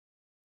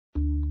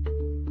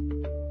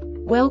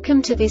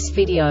Welcome to this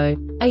video.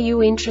 Are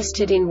you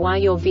interested in why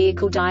your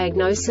vehicle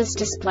diagnosis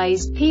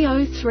displays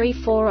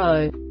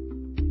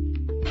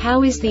P0340?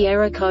 How is the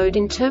error code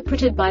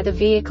interpreted by the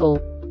vehicle?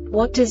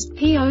 What does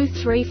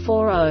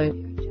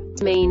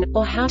P0340 mean,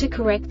 or how to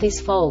correct this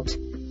fault?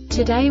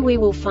 Today we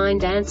will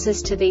find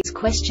answers to these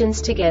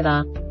questions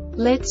together.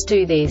 Let's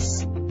do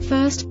this.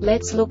 First,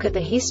 let's look at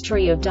the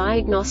history of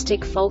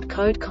diagnostic fault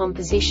code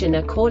composition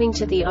according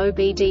to the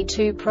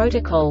OBD2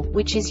 protocol,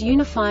 which is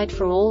unified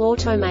for all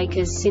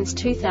automakers since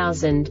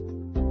 2000.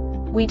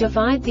 We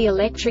divide the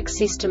electric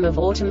system of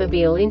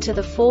automobile into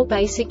the four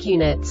basic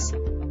units: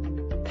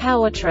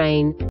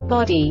 powertrain,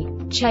 body,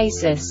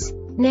 chassis,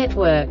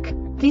 network.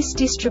 This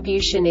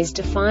distribution is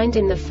defined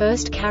in the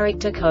first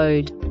character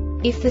code.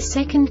 If the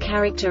second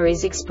character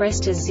is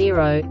expressed as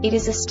 0, it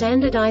is a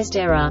standardized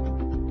error.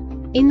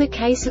 In the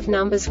case of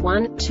numbers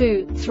 1,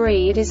 2,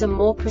 3, it is a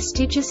more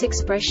prestigious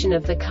expression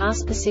of the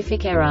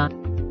car-specific error.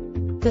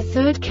 The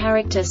third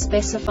character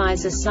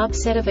specifies a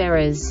subset of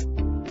errors.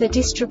 The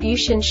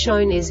distribution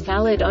shown is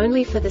valid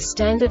only for the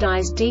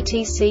standardized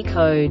DTC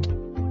code.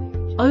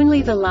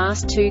 Only the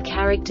last two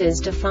characters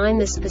define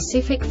the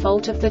specific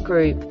fault of the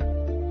group.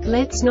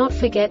 Let's not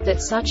forget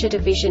that such a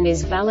division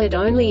is valid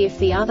only if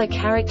the other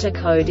character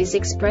code is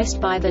expressed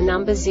by the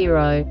number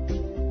 0.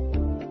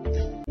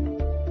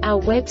 Our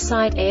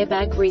website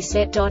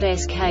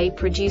airbagreset.sk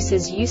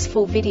produces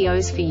useful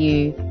videos for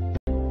you.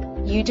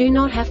 You do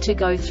not have to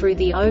go through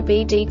the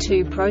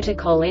OBD2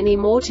 protocol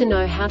anymore to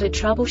know how to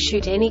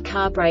troubleshoot any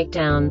car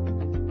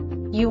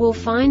breakdown. You will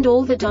find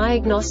all the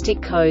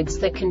diagnostic codes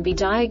that can be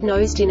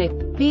diagnosed in a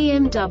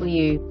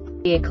BMW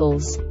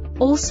vehicles.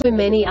 Also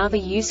many other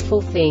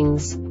useful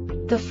things.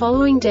 The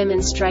following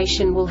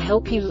demonstration will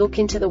help you look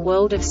into the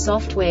world of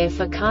software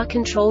for car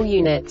control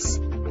units.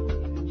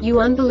 You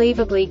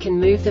unbelievably can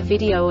move the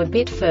video a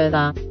bit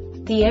further.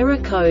 The error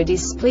code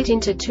is split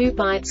into 2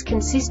 bytes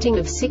consisting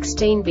of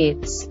 16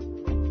 bits.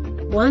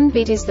 1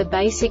 bit is the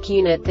basic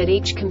unit that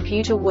each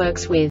computer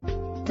works with.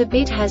 The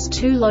bit has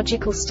 2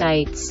 logical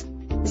states: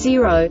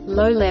 0,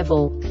 low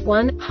level,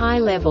 1, high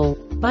level.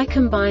 By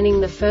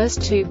combining the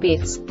first 2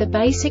 bits, the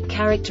basic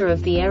character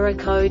of the error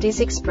code is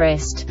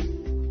expressed.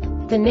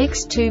 The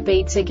next 2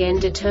 beats again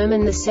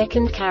determine the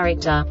second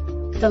character.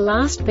 The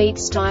last beat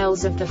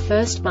styles of the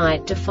first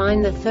byte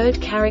define the third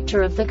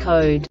character of the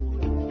code.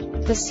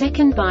 The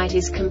second byte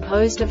is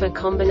composed of a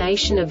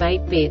combination of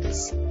 8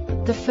 bits.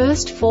 The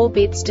first 4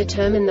 bits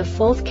determine the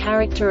fourth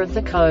character of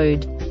the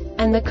code.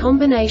 And the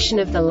combination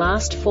of the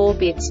last 4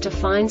 bits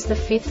defines the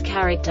fifth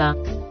character.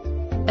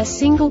 A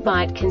single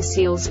byte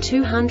conceals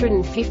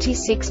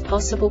 256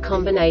 possible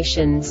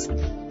combinations.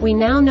 We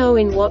now know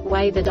in what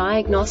way the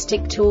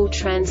diagnostic tool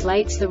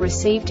translates the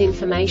received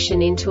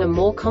information into a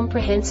more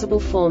comprehensible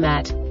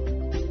format.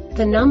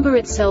 The number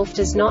itself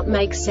does not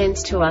make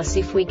sense to us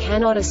if we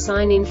cannot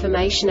assign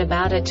information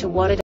about it to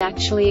what it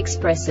actually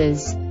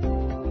expresses.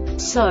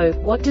 So,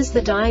 what does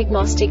the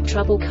Diagnostic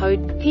Trouble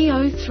Code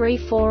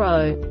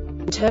P0340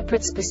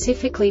 interpret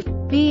specifically for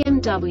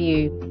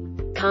BMW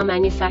car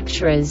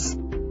manufacturers?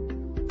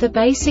 The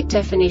basic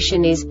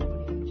definition is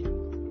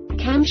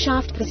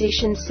camshaft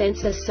position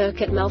sensor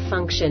circuit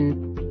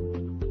malfunction.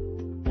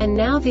 And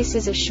now this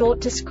is a short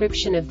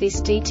description of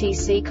this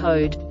DTC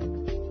code.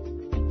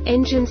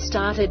 Engine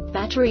started,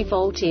 battery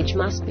voltage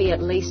must be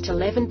at least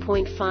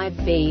 11.5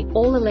 V,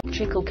 all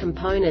electrical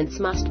components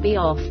must be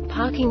off,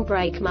 parking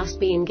brake must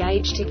be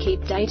engaged to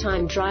keep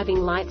daytime driving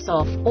lights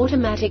off,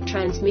 automatic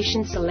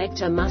transmission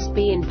selector must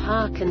be in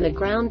park and the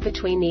ground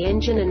between the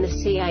engine and the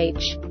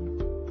CH.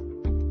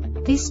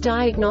 This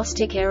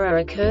diagnostic error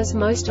occurs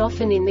most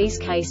often in these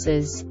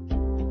cases: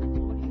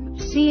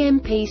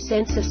 CMP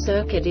sensor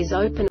circuit is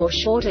open or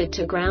shorted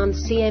to ground,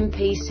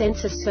 CMP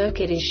sensor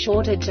circuit is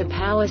shorted to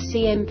power,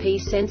 CMP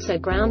sensor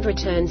ground,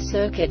 return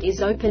circuit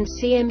is open,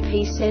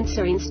 CMP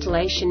sensor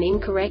installation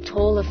incorrect,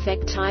 Hall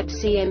effect type,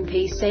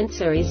 CMP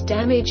sensor is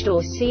damaged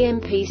or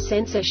CMP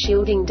sensor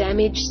shielding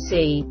damaged.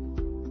 See.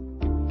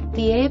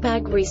 The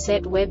Airbag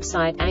Reset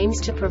website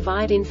aims to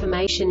provide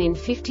information in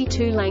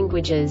 52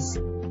 languages.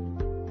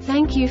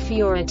 Thank you for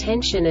your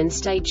attention and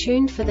stay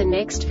tuned for the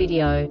next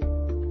video.